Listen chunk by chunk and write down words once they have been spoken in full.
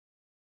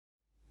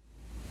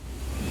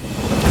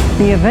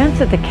The events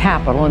at the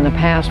Capitol in the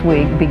past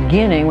week,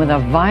 beginning with a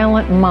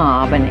violent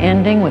mob and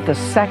ending with the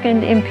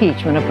second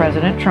impeachment of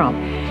President Trump,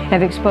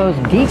 have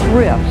exposed deep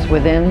rifts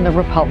within the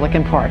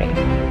Republican Party.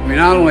 We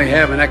not only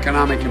have an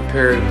economic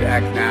imperative to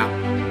act now,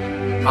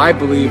 I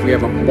believe we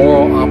have a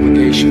moral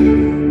obligation.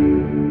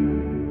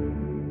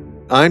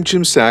 I'm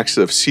Jim Sachs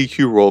of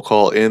CQ Roll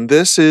Call, and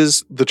this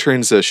is The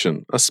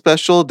Transition, a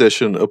special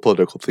edition of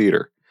Political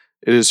Theater.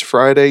 It is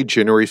Friday,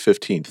 January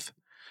 15th.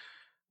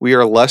 We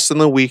are less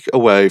than a week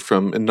away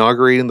from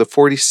inaugurating the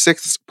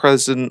 46th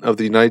President of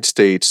the United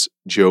States,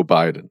 Joe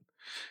Biden.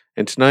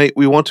 And tonight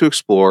we want to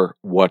explore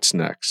what's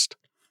next.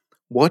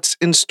 What's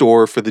in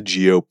store for the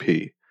GOP?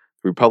 The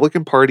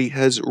Republican Party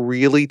has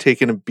really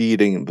taken a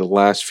beating the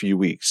last few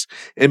weeks,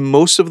 and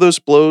most of those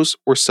blows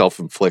were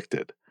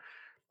self-inflicted.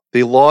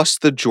 They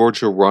lost the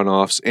Georgia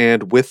runoffs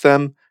and, with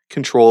them,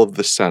 control of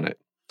the Senate.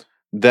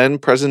 Then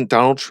President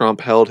Donald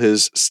Trump held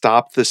his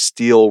Stop the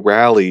Steal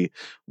rally,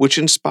 which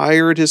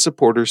inspired his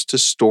supporters to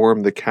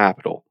storm the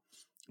Capitol.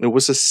 It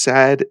was a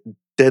sad,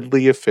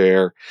 deadly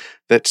affair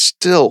that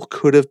still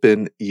could have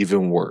been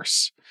even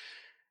worse.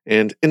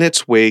 And in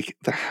its wake,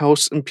 the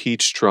House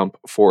impeached Trump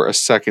for a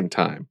second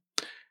time.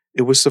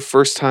 It was the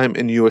first time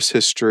in U.S.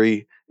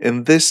 history,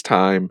 and this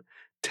time,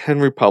 10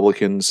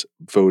 Republicans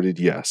voted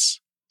yes.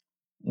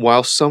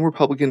 While some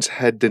Republicans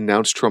had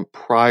denounced Trump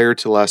prior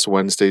to last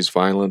Wednesday's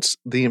violence,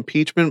 the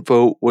impeachment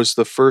vote was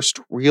the first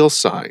real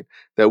sign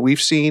that we've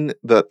seen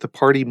that the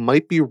party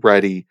might be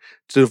ready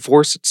to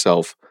divorce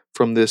itself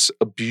from this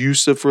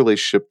abusive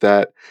relationship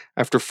that,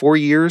 after 4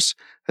 years,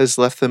 has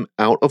left them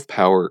out of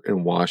power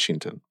in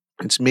Washington.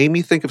 It's made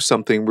me think of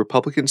something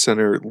Republican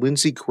Senator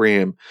Lindsey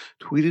Graham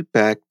tweeted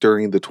back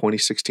during the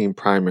 2016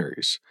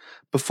 primaries,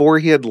 before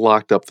he had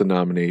locked up the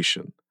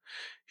nomination.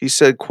 He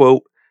said,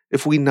 quote,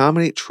 "If we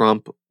nominate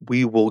Trump,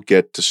 we will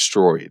get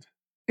destroyed,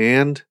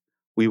 and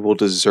we will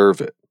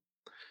deserve it."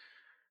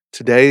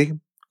 Today,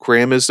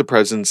 Graham is the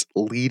president's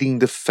leading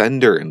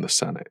defender in the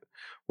Senate,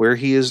 where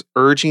he is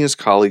urging his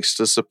colleagues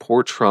to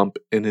support Trump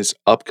in his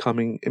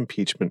upcoming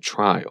impeachment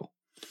trial.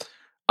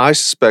 I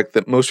suspect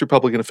that most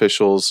Republican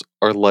officials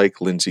are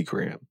like Lindsey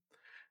Graham.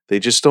 They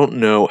just don't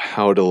know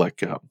how to let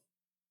go.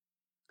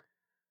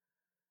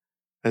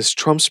 As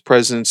Trump's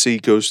presidency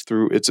goes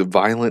through its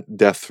violent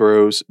death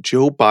throes,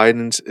 Joe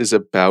Biden's is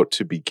about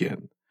to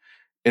begin.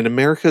 And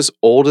America's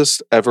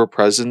oldest ever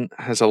president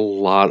has a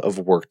lot of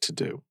work to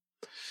do.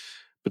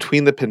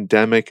 Between the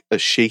pandemic, a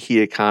shaky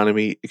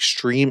economy,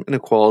 extreme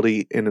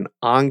inequality, and an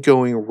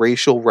ongoing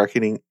racial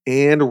reckoning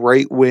and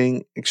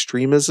right-wing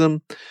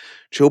extremism,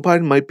 Joe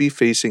Biden might be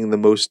facing the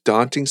most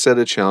daunting set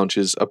of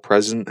challenges a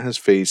president has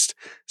faced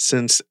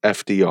since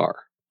FDR.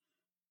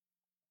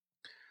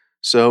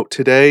 So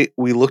today,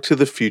 we look to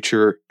the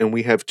future, and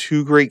we have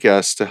two great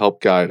guests to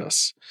help guide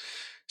us.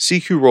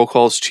 CQ Roll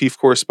Call's chief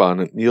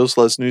correspondent, Niels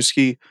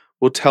Lesniewski,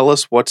 will tell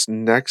us what's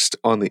next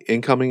on the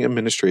incoming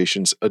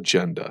administration's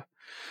agenda.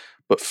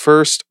 But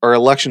first, our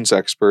elections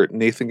expert,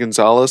 Nathan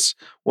Gonzalez,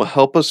 will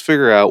help us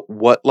figure out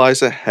what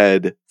lies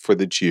ahead for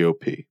the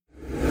GOP.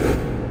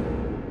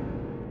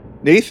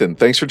 Nathan,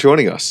 thanks for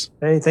joining us.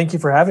 Hey, thank you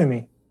for having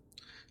me.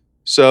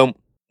 So,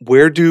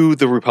 where do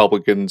the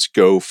Republicans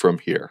go from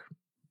here?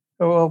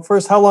 Well,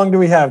 first, how long do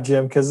we have,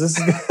 Jim? Because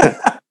this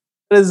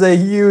is a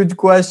huge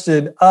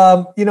question.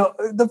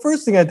 The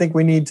first thing I think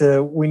we need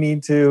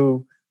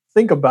to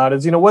think about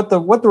is, what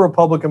the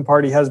Republican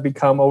Party has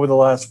become over the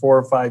last 4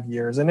 or 5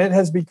 years, and it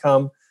has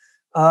become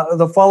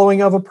the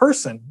following of a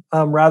person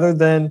rather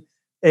than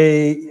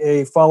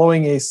a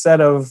following a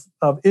set of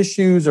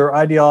issues or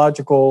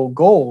ideological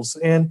goals.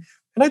 And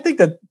I think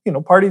that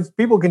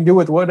people can do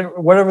with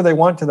whatever they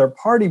want to their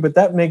party, but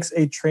that makes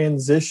a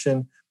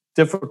transition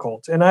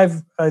difficult. And I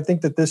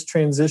think that this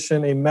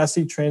transition, a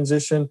messy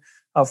transition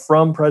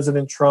from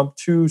President Trump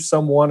to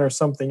someone or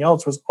something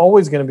else, was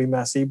always going to be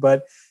messy.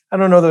 But I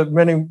don't know that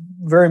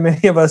very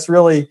many of us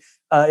really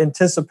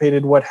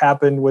anticipated what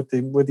happened with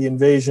the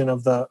invasion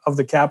of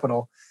the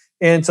Capitol,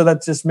 and so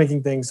that's just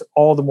making things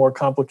all the more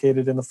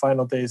complicated in the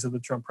final days of the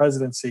Trump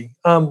presidency.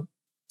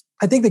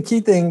 I think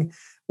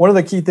one of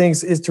the key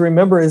things is to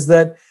remember is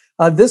that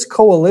this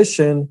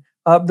coalition.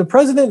 The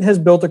president has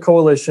built a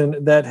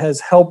coalition that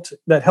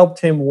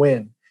helped him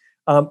win.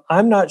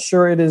 I'm not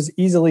sure it is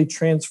easily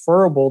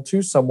transferable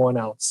to someone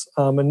else.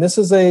 And this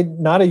is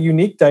not a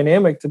unique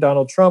dynamic to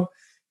Donald Trump.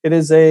 It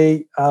is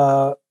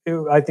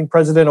I think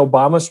President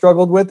Obama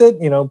struggled with it.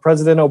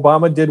 President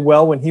Obama did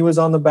well when he was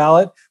on the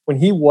ballot. When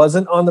he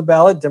wasn't on the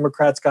ballot,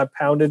 Democrats got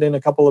pounded in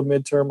a couple of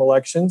midterm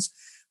elections.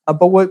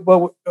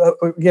 But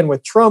again,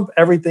 with Trump,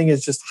 everything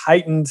is just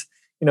heightened.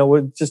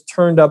 It just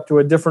turned up to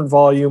a different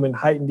volume and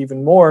heightened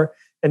even more.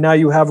 And now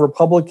you have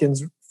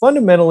Republicans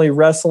fundamentally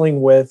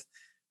wrestling with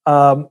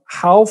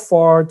how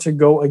far to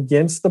go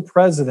against the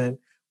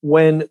president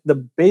when the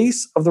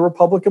base of the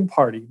Republican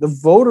Party, the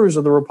voters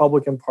of the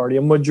Republican Party,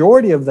 a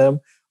majority of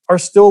them are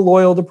still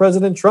loyal to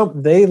President Trump.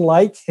 They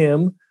like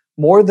him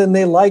more than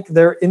they like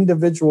their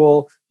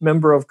individual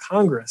member of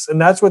Congress.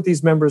 And that's what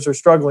these members are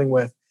struggling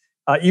with.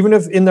 Even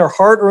if in their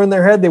heart or in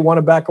their head they want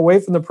to back away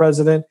from the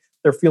president,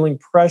 they're feeling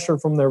pressure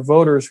from their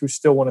voters who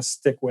still want to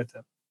stick with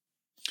him.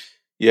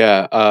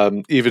 Yeah,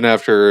 even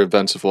after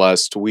events of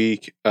last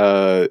week,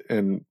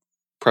 and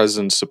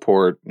president's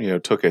support,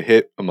 took a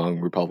hit among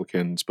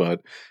Republicans,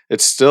 but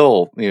it's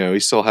still, he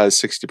still has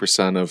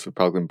 60% of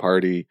Republican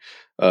Party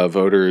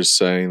voters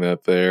saying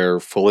that they're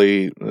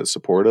fully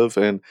supportive,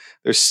 and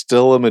there's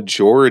still a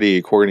majority,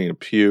 according to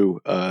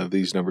Pew,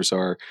 these numbers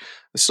are,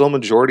 still a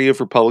majority of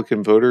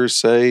Republican voters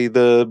say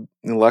the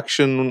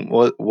election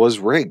was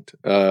rigged,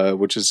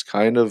 which is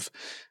kind of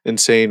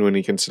insane when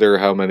you consider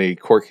how many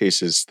court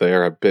cases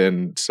there have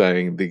been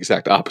saying the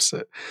exact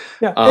opposite.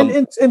 Yeah,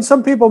 and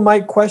some people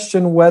might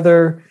question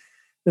whether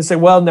they say,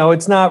 well, no,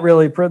 it's not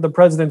really the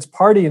president's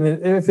party. And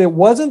if it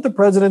wasn't the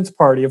president's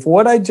party, if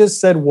what I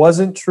just said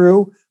wasn't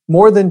true,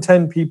 more than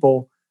 10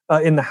 people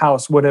in the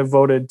House would have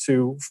voted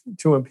to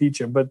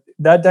impeach him. But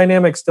that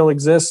dynamic still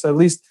exists. At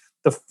least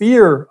the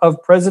fear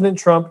of President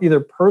Trump either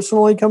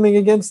personally coming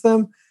against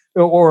them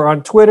or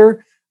on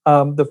Twitter,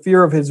 the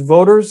fear of his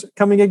voters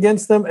coming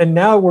against them. And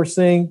now we're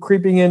seeing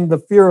creeping in the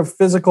fear of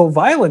physical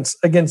violence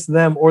against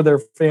them or their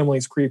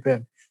families creep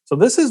in. So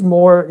this is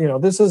more,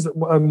 this is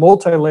a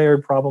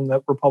multi-layered problem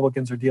that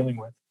Republicans are dealing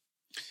with.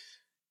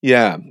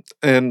 Yeah.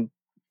 And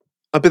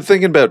I've been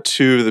thinking about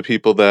two of the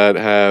people that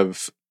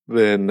have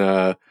been,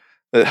 that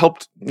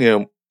helped,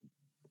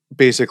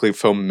 basically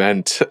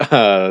foment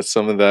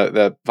some of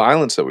that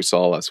violence that we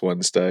saw last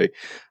Wednesday.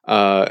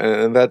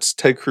 And that's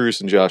Ted Cruz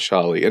and Josh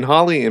Hawley. And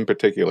Hawley in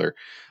particular,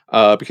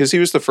 because he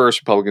was the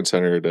first Republican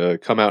senator to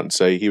come out and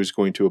say he was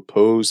going to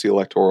oppose the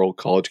Electoral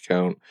College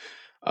count.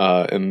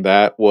 And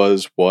that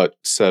was what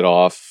set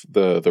off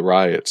the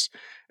riots.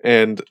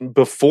 And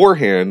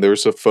beforehand, there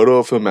was a photo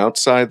of him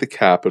outside the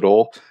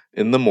Capitol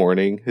in the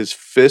morning, his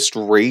fist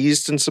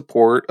raised in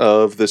support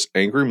of this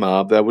angry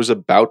mob that was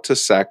about to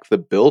sack the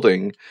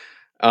building.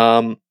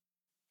 Hawley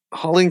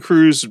and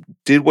Cruz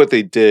did what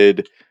they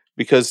did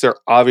because they're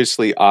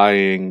obviously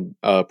eyeing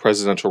a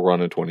presidential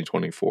run in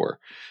 2024.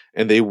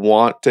 And they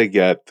want to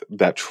get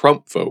that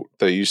Trump vote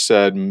that you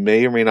said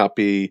may or may not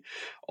be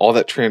all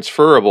that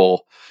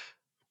transferable.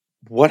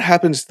 What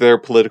happens to their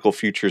political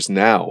futures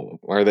now?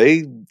 Are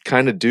they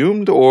kind of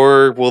doomed,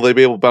 or will they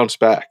be able to bounce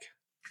back?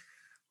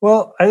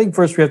 Well, I think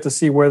first we have to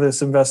see where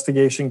this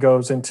investigation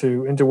goes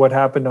into what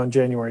happened on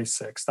January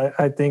 6th.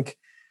 I think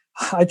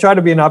I try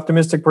to be an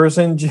optimistic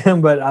person, Jim,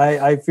 but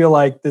I feel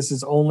like this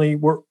is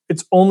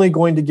it's only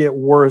going to get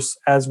worse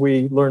as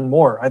we learn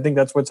more. I think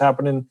that's what's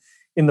happening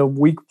in the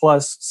week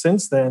plus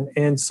since then.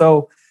 And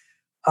so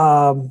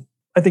I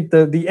think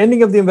the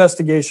ending of the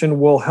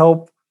investigation will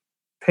help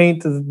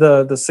paint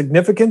the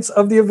significance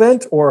of the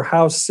event or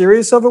how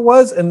serious of it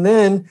was. And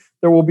then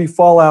there will be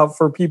fallout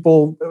for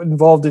people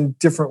involved in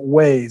different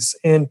ways.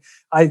 And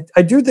I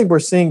do think we're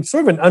seeing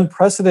sort of an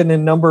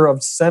unprecedented number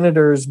of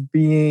senators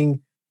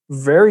being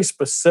very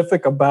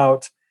specific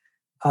about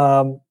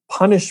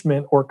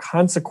punishment or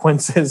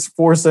consequences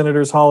for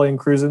Senators Hawley and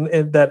Cruz, and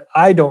that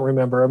I don't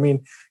remember. I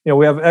mean,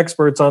 we have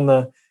experts on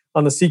the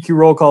CQ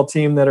roll call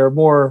team that are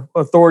more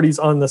authorities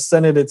on the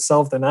Senate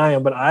itself than I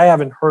am, but I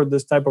haven't heard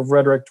this type of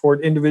rhetoric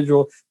toward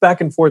individual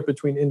back and forth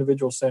between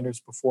individual senators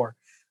before.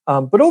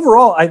 But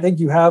overall, I think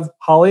you have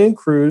Hawley and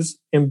Cruz,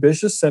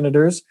 ambitious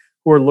senators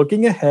who are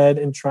looking ahead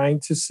and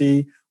trying to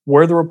see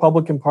where the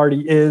Republican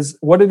Party is,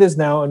 what it is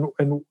now,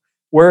 and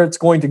where it's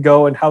going to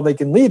go and how they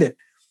can lead it.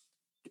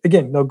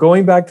 Again, now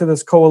going back to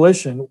this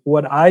coalition,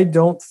 what I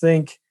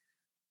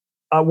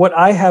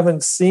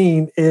haven't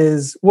seen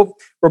is,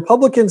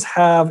 Republicans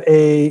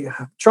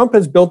Trump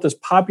has built this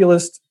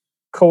populist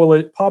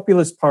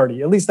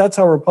party. At least that's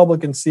how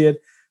Republicans see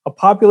it, a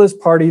populist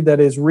party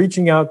that is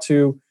reaching out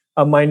to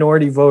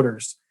minority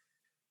voters.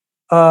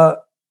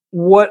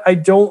 What I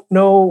don't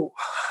know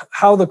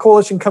how the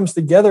coalition comes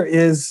together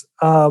is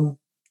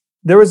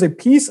there is a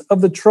piece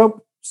of the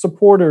Trump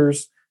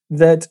supporters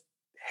that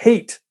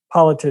hate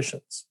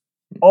politicians,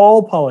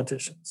 all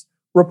politicians,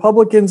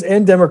 Republicans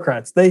and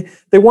Democrats. They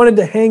wanted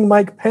to hang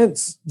Mike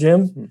Pence,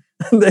 Jim.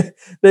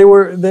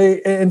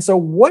 And so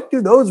what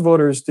do those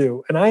voters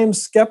do? And I am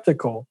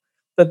skeptical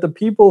that the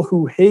people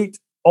who hate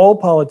all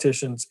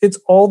politicians, it's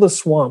all the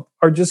swamp,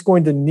 are just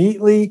going to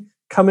neatly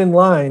come in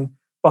line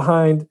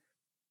behind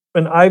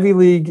an Ivy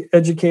League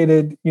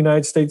educated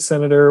United States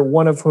senator,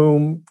 one of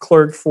whom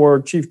clerked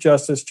for Chief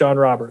Justice John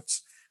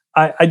Roberts.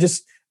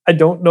 I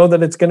don't know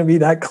that it's going to be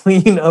that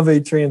clean of a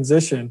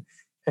transition.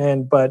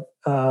 But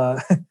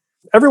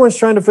everyone's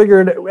trying to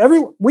figure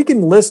it. We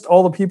can list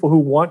all the people who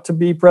want to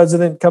be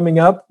president coming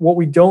up. What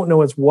we don't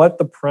know is what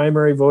the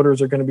primary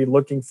voters are going to be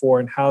looking for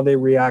and how they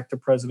react to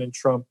President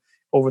Trump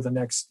over the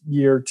next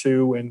year,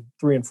 2, and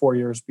 3 and 4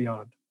 years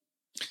beyond.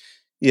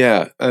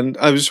 Yeah, and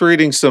I was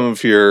reading some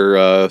of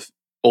your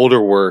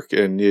older work,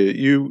 and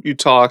you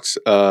talked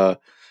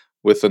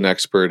with an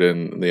expert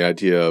in the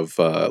idea of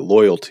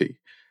loyalty.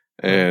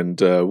 And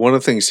one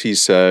of the things he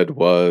said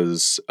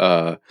was,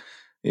 the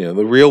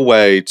real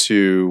way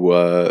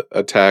to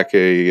attack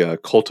a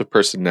cult of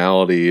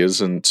personality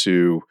isn't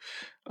to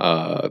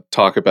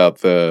talk about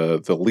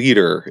the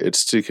leader.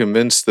 It's to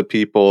convince the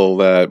people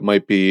that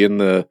might be in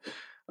the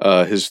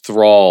his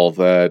thrall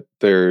that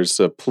there's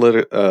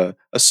a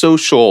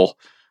social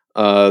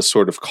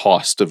sort of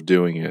cost of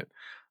doing it.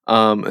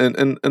 I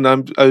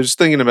was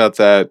thinking about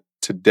that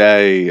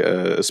today,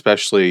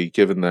 especially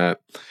given that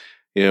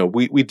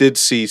we did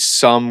see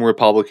some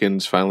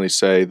Republicans finally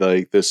say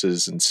like this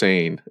is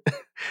insane,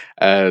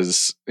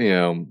 as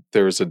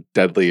there was a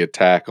deadly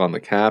attack on the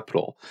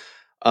Capitol,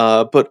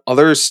 but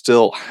others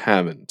still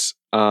haven't.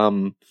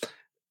 And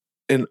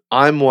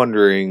I'm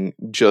wondering,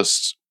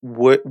 just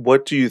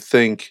what do you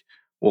think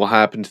will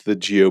happen to the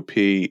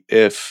GOP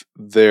if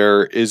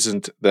there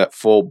isn't that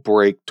full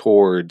break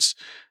towards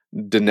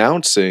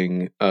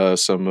denouncing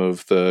some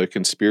of the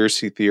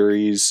conspiracy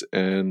theories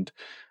and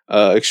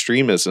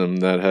extremism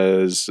that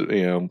has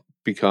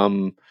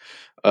become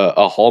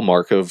a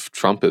hallmark of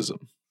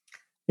Trumpism?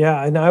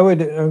 Yeah, and I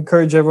would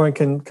encourage everyone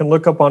can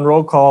look up on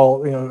Roll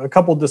Call. A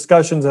couple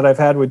discussions that I've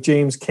had with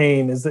James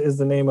Kane is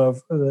the name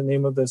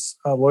of this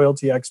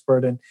loyalty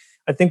expert, and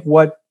I think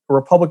what the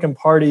Republican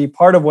Party,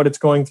 part of what it's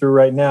going through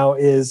right now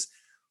is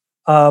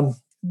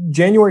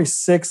January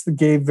 6th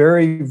gave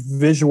very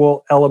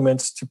visual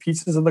elements to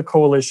pieces of the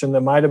coalition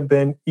that might have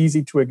been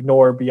easy to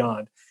ignore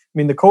beyond. I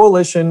mean, the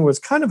coalition was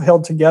kind of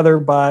held together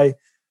by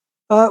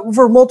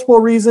for multiple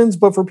reasons,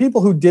 but for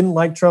people who didn't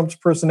like Trump's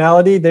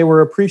personality, they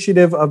were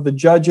appreciative of the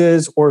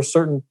judges or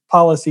certain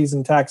policies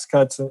and tax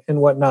cuts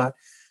and whatnot.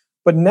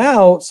 But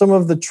now some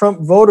of the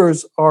Trump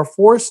voters are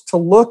forced to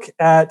look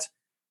at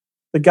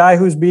the guy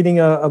who's beating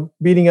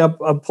up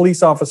a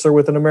police officer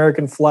with an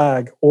American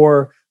flag,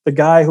 or the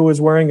guy who was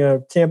wearing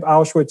a Camp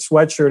Auschwitz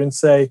sweatshirt, and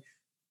say,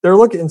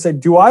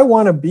 do I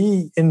want to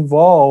be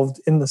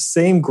involved in the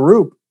same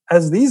group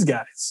as these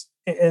guys?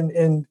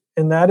 And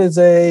that is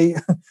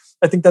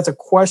I think that's a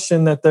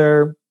question that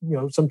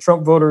some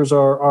Trump voters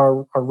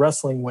are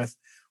wrestling with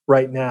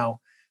right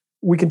now.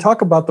 We can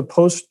talk about the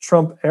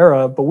post-Trump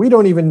era, but we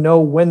don't even know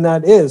when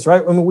that is,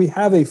 right? I mean, we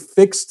have a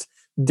fixed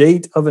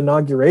date of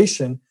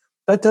inauguration.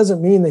 That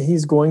doesn't mean that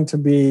he's going to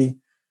be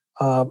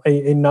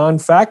a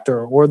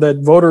non-factor, or that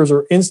voters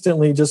are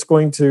instantly just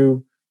going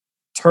to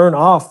turn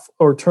off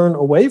or turn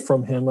away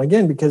from him,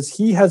 again, because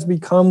he has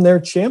become their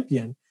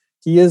champion.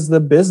 He is the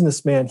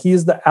businessman. He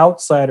is the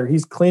outsider.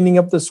 He's cleaning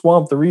up the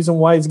swamp. The reason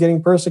why he's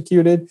getting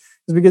persecuted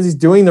is because he's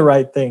doing the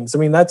right things. I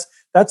mean, that's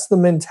the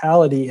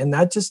mentality, and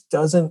that just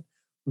doesn't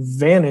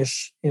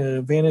vanish in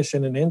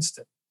an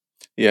instant.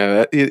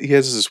 Yeah, he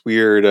has this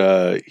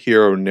weird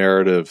hero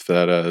narrative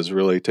that has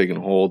really taken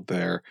hold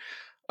there.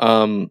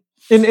 And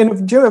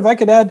Jim, if I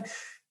could add,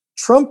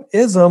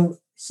 Trumpism,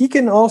 he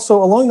can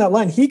also, along that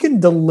line, he can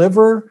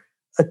deliver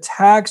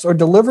attacks or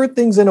deliver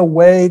things in a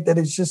way that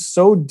is just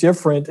so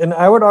different. And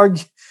I would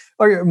argue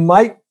it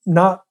might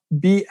not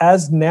be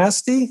as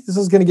nasty. This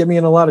is going to get me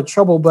in a lot of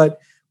trouble, but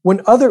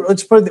when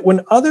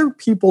other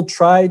people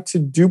try to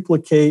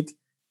duplicate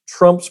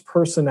Trump's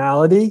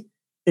personality,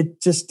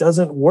 it just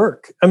doesn't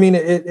work. I mean,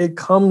 it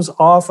comes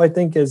off, I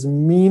think, as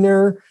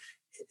meaner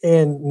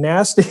and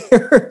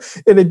nastier,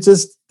 and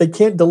they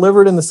can't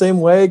deliver it in the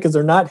same way because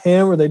they're not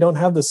him, or they don't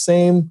have the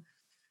same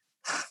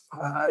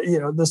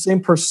the same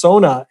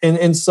persona.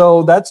 And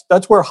so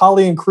that's where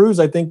Hawley and Cruz,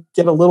 I think,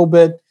 get a little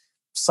bit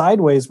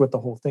sideways with the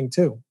whole thing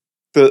too.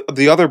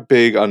 The other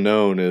big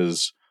unknown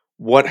is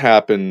what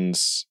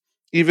happens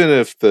even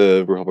if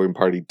the Republican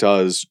Party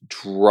does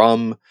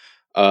drum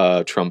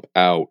Trump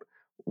out.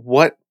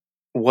 What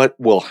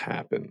will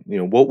happen?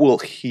 What will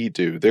he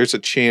do? There's a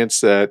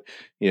chance that,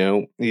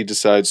 he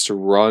decides to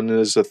run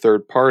as a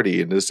third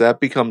party. And does that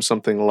become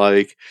something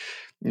like,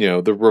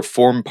 the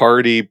Reform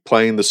Party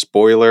playing the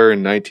spoiler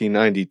in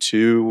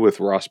 1992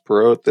 with Ross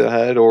Perot at the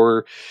head?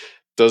 Or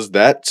does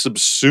that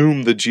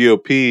subsume the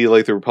GOP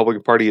like the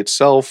Republican Party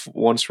itself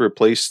wants to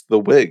replace the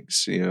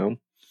Whigs,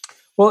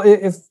 Well,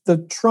 if the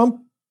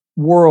Trump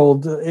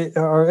world,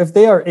 or if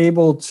they are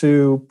able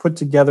to put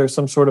together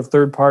some sort of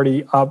third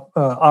party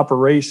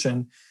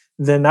operation,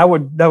 then that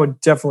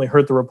would definitely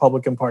hurt the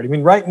Republican Party. I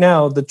mean, right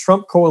now, the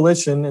Trump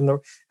coalition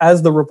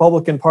as the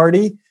Republican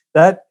Party,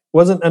 that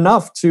wasn't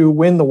enough to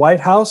win the White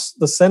House,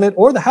 the Senate,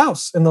 or the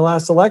House in the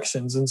last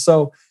elections. And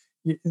so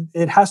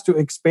it has to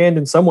expand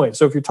in some way.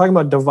 So if you're talking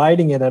about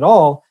dividing it at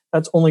all,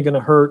 that's only going to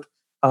hurt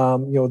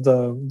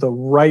the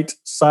right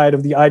side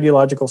of the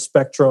ideological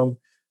spectrum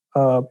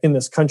in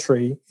this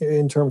country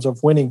in terms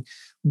of winning.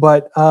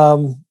 But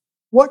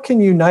what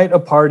can unite a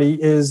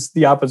party is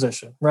the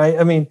opposition, right?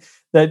 I mean,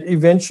 that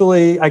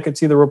eventually I could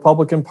see the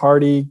Republican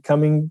Party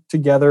coming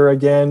together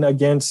again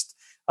against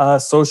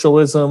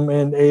socialism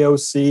and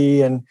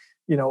AOC and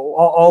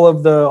all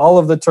of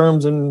the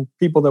terms and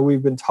people that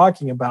we've been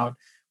talking about.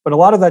 But a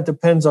lot of that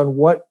depends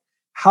on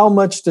how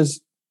much does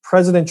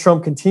President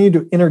Trump continue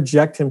to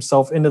interject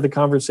himself into the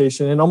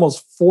conversation and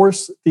almost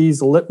force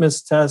these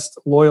litmus test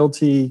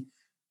loyalty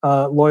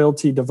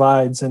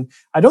divides. And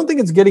I don't think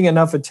it's getting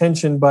enough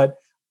attention, but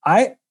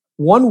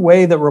one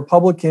way that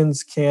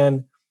Republicans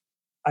can,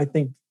 I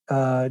think,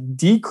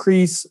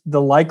 decrease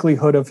the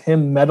likelihood of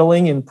him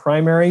meddling in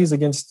primaries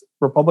against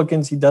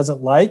Republicans he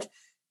doesn't like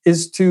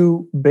is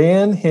to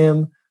ban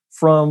him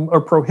from, or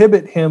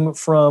prohibit him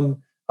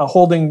from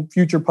holding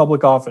future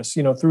public office,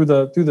 through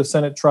the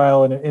Senate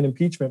trial and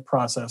impeachment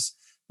process.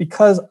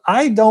 Because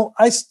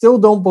I still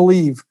don't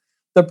believe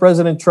that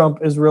President Trump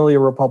is really a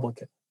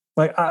Republican.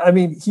 Like, I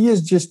mean, he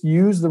has just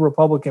used the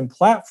Republican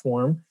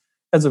platform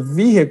as a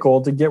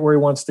vehicle to get where he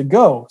wants to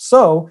go.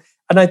 So,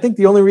 and I think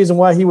the only reason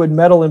why he would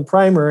meddle in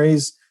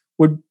primaries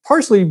would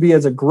partially be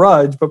as a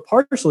grudge, but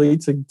partially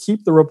to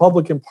keep the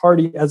Republican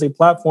Party as a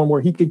platform where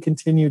he could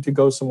continue to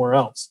go somewhere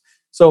else.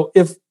 So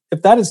if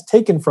that is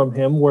taken from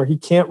him where he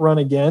can't run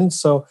again,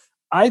 so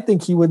I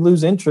think he would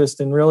lose interest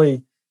in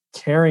really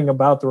caring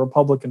about the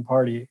Republican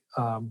Party.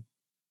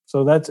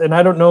 So that's, and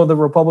I don't know the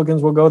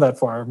Republicans will go that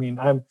far. I mean,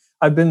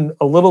 I've been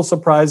a little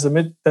surprised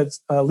that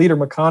Leader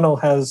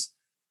McConnell has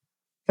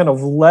kind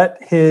of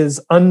let his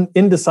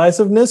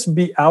indecisiveness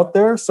be out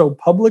there so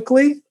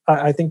publicly.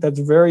 I think that's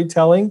very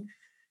telling.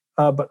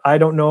 But I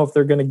don't know if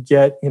they're going to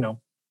get,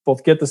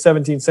 both get the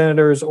 17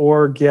 senators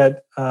or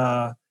get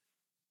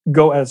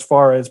go as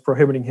far as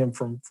prohibiting him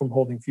from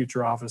holding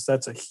future office. I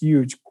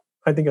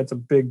think that's a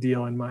big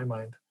deal in my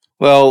mind.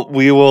 Well,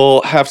 we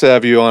will have to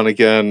have you on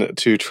again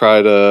to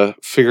try to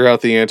figure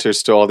out the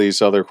answers to all these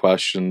other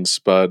questions,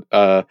 but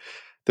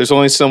there's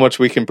only so much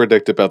we can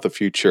predict about the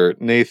future.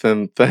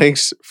 Nathan,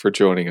 thanks for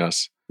joining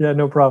us. Yeah,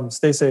 no problem.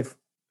 Stay safe.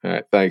 All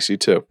right, thanks. You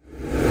too.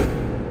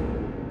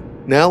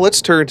 Now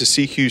let's turn to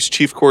CQ's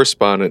chief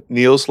correspondent,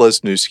 Niels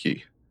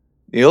Lesniewski.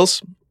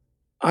 Niels,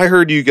 I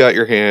heard you got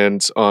your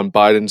hands on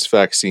Biden's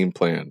vaccine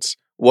plans.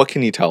 What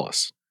can you tell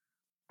us?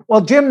 Well,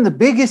 Jim, the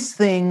biggest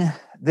thing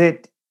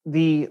that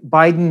the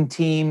Biden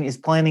team is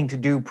planning to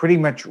do pretty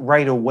much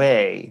right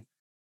away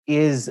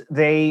is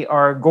they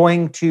are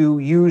going to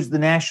use the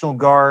National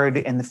Guard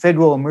and the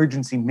Federal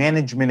Emergency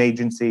Management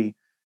Agency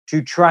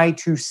to try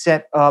to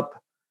set up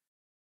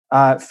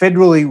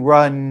federally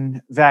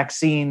run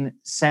vaccine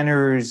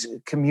centers,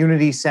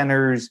 community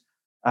centers,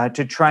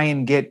 to try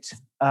and get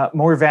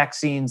more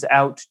vaccines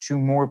out to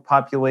more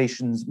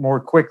populations more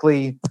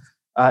quickly.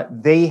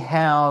 They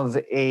have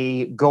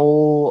a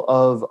goal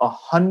of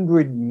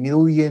 100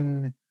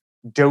 million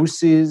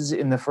doses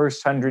in the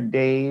first 100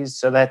 days.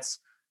 So that's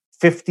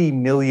 50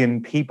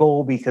 million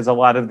people, because a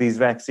lot of these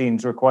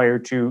vaccines require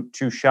two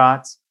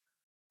shots.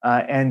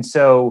 And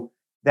so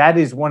that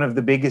is one of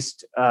the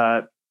biggest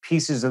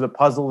pieces of the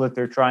puzzle that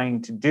they're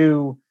trying to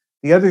do.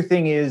 The other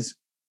thing is,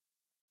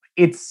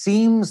 it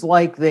seems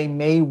like they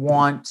may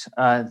want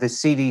the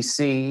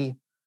CDC,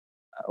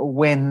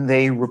 when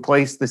they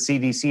replace the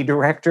CDC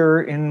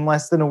director in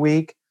less than a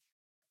week,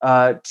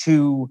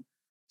 to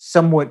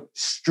somewhat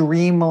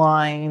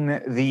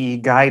streamline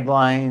the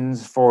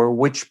guidelines for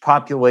which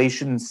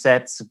population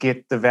sets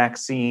get the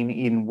vaccine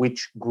in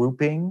which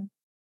grouping.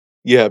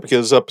 Yeah,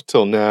 because up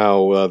until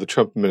now, the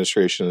Trump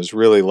administration has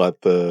really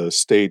let the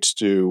states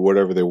do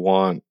whatever they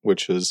want,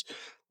 which has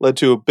led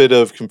to a bit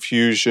of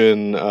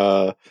confusion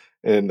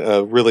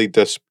and really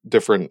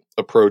different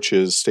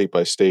approaches state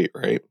by state,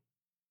 right?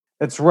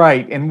 That's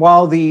right. And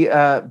while the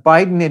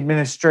Biden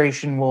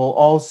administration will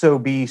also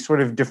be sort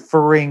of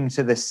deferring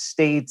to the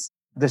states,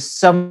 the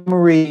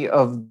summary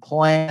of the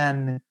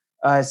plan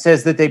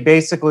says that they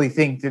basically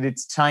think that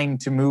it's time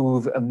to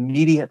move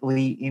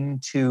immediately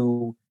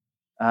into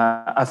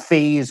a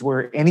phase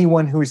where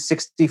anyone who is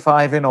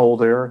 65 and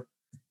older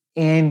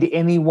and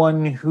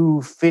anyone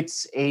who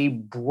fits a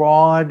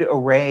broad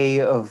array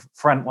of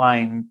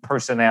frontline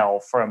personnel,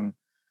 from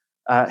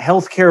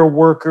healthcare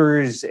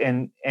workers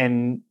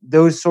and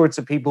those sorts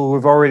of people who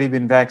have already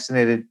been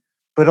vaccinated,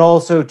 but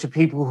also to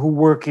people who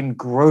work in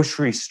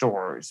grocery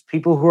stores,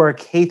 people who are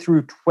K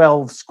through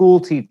 12 school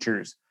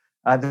teachers,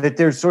 that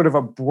there's sort of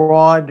a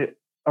broad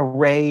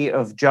array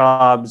of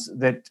jobs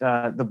that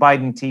the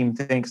Biden team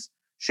thinks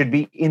should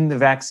be in the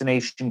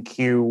vaccination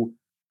queue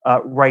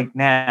right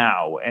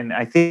now. And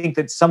I think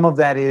that some of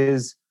that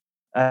is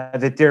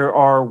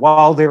that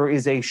while there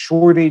is a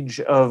shortage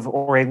of,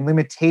 or a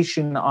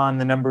limitation on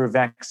the number of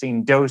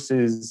vaccine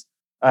doses,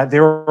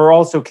 there are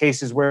also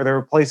cases where there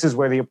are places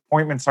where the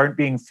appointments aren't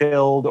being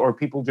filled or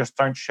people just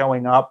aren't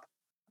showing up.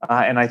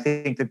 And I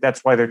think that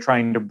that's why they're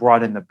trying to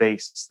broaden the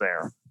base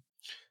there.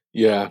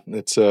 Yeah,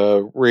 it's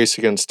a race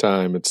against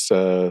time. It's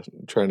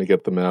trying to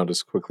get them out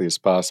as quickly as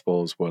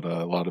possible is what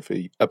a lot of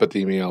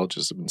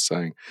epidemiologists have been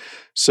saying.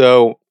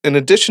 So in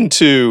addition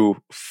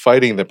to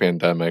fighting the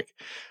pandemic,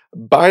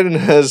 Biden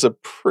has a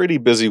pretty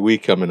busy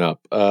week coming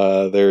up.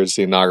 There's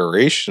the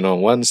inauguration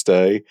on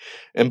Wednesday,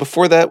 and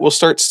before that, we'll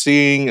start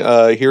seeing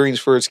hearings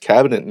for his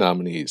cabinet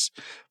nominees.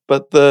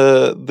 But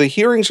the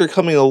hearings are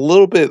coming a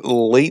little bit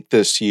late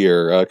this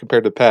year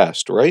compared to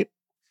past, right?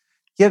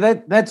 Yeah,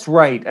 that's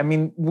right. I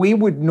mean, we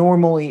would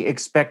normally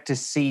expect to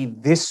see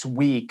this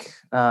week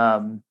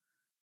a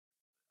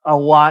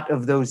lot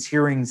of those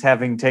hearings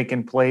having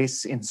taken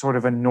place in sort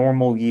of a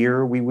normal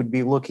year. We would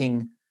be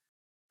looking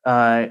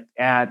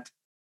at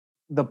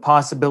the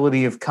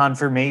possibility of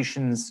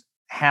confirmations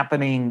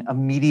happening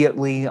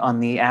immediately on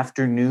the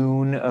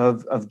afternoon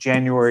of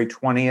January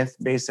 20th,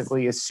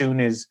 basically as soon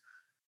as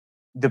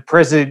the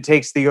president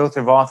takes the oath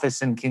of office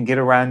and can get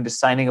around to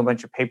signing a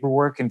bunch of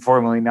paperwork and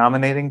formally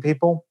nominating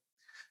people.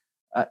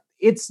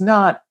 it's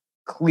not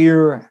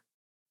clear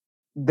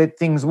that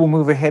things will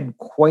move ahead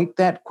quite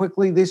that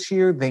quickly this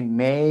year. They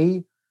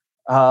may,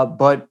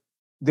 but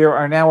there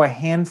are now a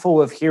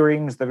handful of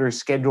hearings that are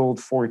scheduled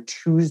for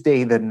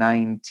Tuesday, the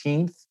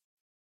 19th.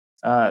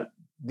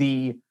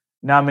 The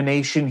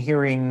nomination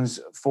hearings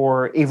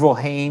for Avril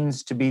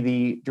Haines to be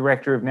the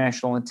Director of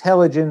National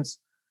Intelligence,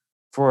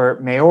 for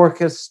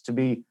Mayorkas to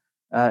be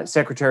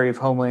Secretary of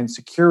Homeland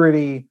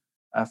Security,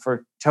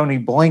 for Tony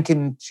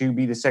Blinken to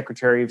be the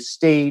Secretary of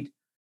State,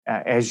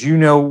 as you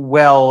know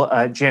well,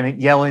 Janet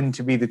Yellen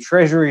to be the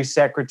Treasury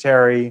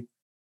Secretary,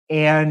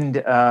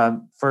 and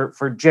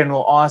for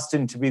General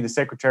Austin to be the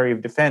Secretary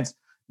of Defense.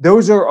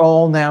 Those are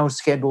all now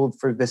scheduled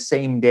for the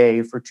same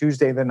day, for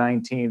Tuesday the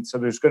 19th. So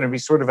there's going to be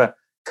sort of a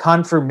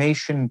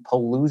confirmation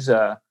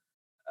palooza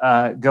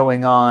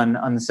going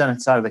on the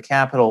Senate side of the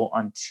Capitol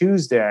on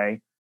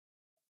Tuesday,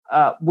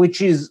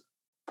 which is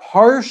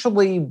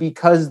partially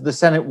because the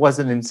Senate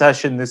wasn't in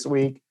session this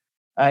week.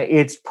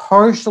 It's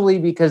partially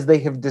because they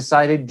have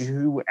decided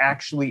to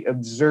actually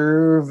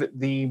observe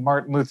the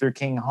Martin Luther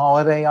King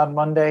holiday on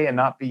Monday and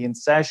not be in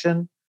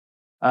session,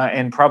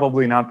 and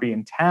probably not be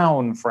in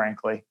town,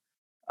 frankly.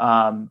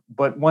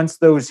 But once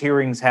those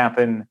hearings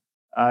happen,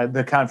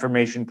 the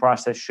confirmation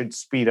process should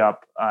speed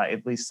up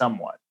at least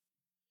somewhat.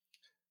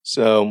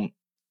 So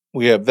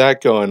we have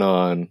that going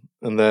on.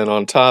 And then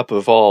on top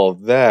of all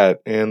of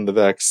that and the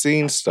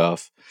vaccine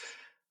stuff,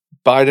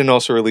 Biden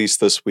also released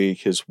this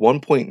week his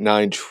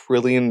 $1.9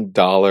 trillion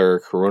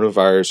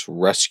coronavirus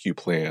rescue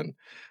plan.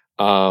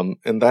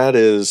 And that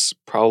is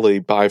probably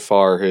by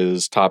far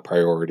his top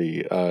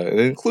priority. It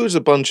includes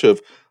a bunch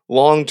of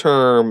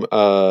long-term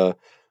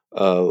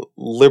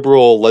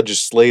liberal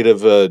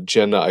legislative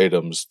agenda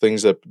items,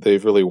 things that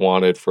they've really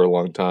wanted for a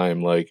long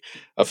time, like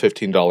a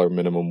 $15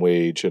 minimum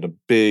wage and a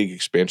big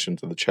expansion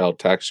to the child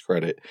tax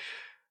credit.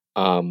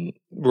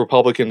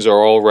 Republicans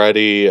are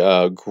already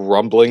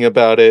grumbling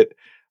about it.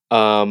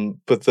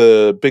 But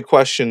the big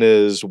question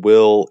is,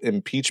 will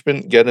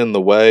impeachment get in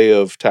the way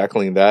of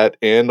tackling that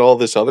and all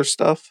this other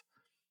stuff?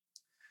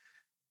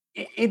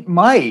 It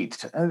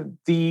might.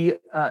 The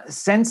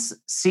sense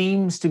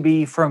seems to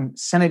be from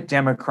Senate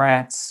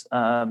Democrats,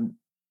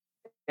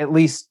 at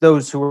least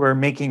those who are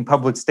making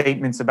public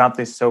statements about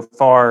this so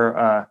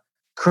far.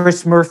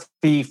 Chris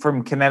Murphy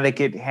from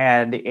Connecticut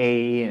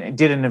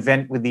did an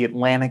event with the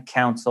Atlantic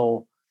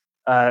Council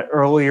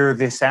earlier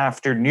this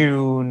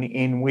afternoon,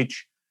 in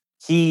which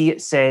he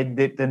said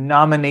that the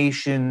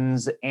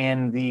nominations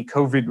and the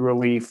COVID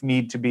relief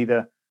need to be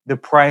the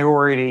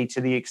priority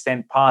to the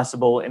extent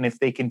possible. And if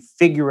they can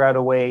figure out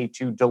a way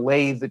to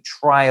delay the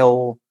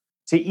trial,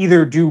 to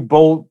either do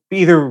both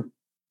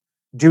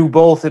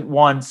at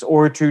once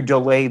or to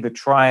delay the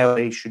trial,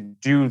 they should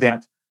do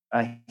that.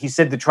 He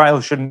said the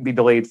trial shouldn't be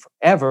delayed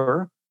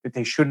forever, that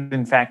they should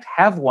in fact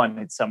have one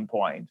at some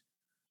point.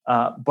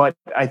 But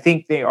I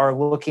think they are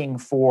looking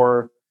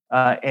for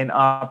an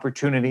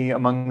opportunity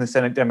among the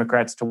Senate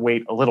Democrats to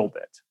wait a little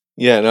bit.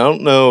 Yeah, and I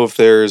don't know if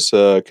there's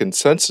a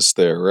consensus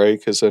there, right?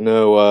 Because I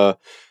know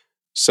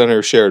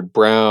Senator Sherrod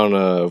Brown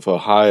of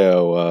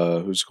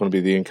Ohio, who's going to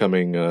be the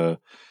incoming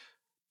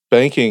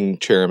banking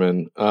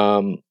chairman,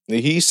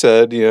 he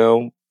said,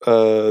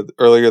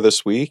 earlier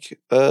this week,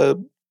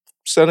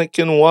 Senate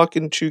can walk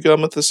and chew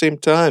gum at the same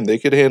time. They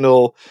could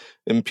handle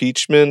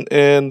impeachment,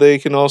 and they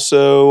can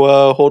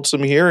also hold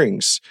some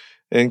hearings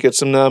and get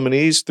some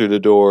nominees through the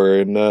door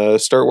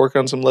and start work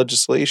on some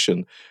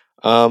legislation.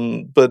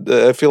 But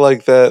I feel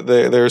like that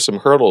there are some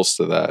hurdles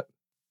to that.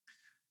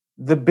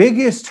 The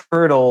biggest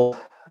hurdle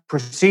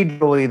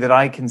procedurally that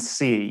I can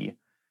see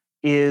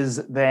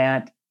is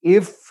that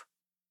if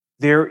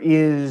there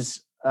is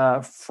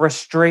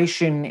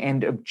frustration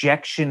and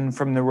objection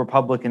from the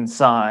Republican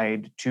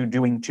side to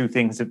doing two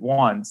things at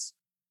once,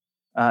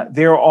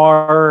 there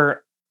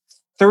are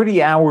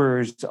 30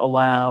 hours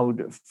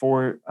allowed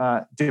for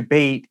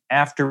debate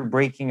after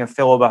breaking a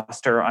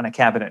filibuster on a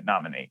cabinet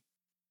nominee.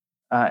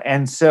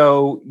 And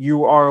so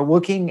you are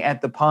looking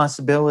at the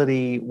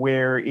possibility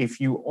where if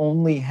you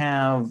only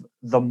have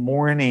the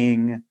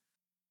morning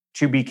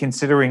to be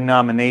considering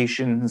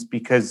nominations,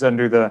 because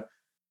under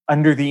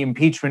the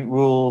impeachment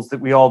rules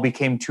that we all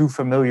became too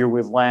familiar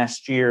with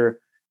last year,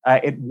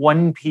 at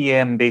 1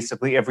 p.m.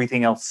 basically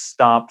everything else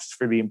stops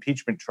for the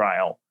impeachment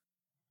trial.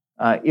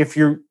 If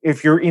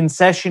you're in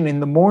session in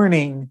the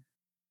morning,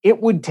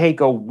 it would take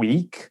a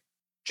week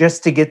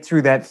just to get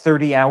through that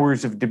 30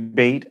 hours of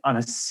debate on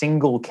a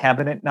single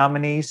cabinet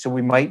nominee. So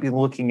we might be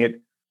looking at,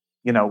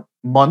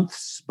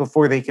 months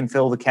before they can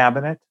fill the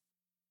cabinet.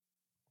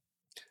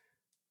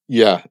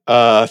 Yeah,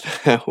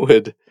 that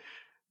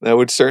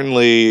would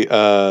certainly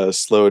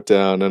slow it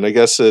down. And I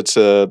guess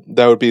that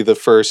would be the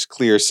first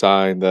clear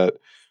sign that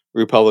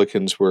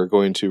Republicans were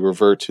going to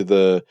revert to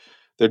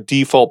their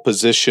default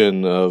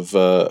position of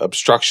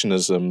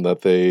obstructionism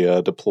that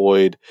they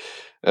deployed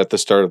at the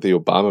start of the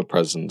Obama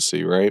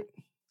presidency, right?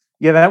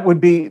 Yeah,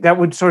 that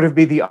would sort of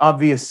be the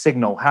obvious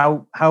signal.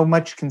 How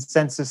much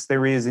consensus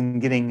there is in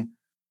getting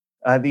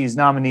these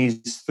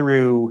nominees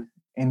through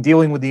and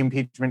dealing with the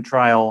impeachment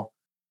trial,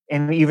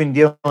 and even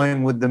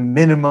dealing with the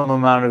minimum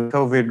amount of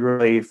COVID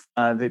relief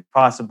that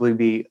possibly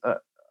be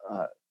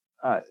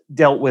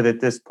dealt with at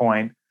this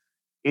point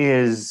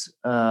is,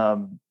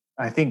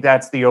 I think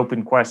that's the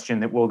open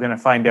question that we're going to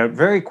find out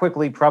very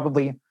quickly.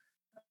 Probably,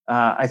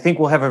 I think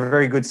we'll have a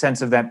very good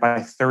sense of that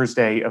by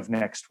Thursday of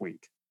next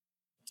week.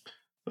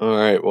 All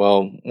right.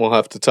 Well, we'll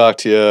have to talk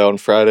to you on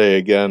Friday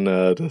again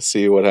to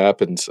see what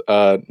happens.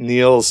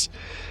 Niels,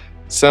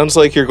 sounds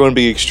like you're going to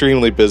be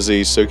extremely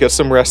busy, so get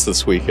some rest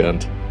this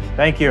weekend.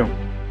 Thank you.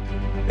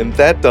 And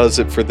that does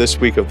it for this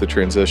week of The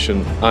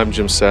Transition. I'm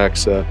Jim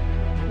Saxa.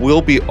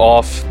 We'll be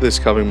off this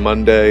coming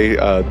Monday,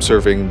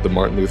 observing the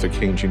Martin Luther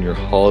King Jr.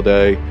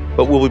 holiday,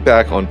 but we'll be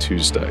back on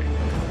Tuesday.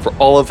 For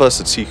all of us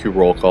at CQ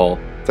Roll Call,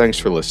 thanks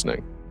for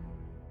listening.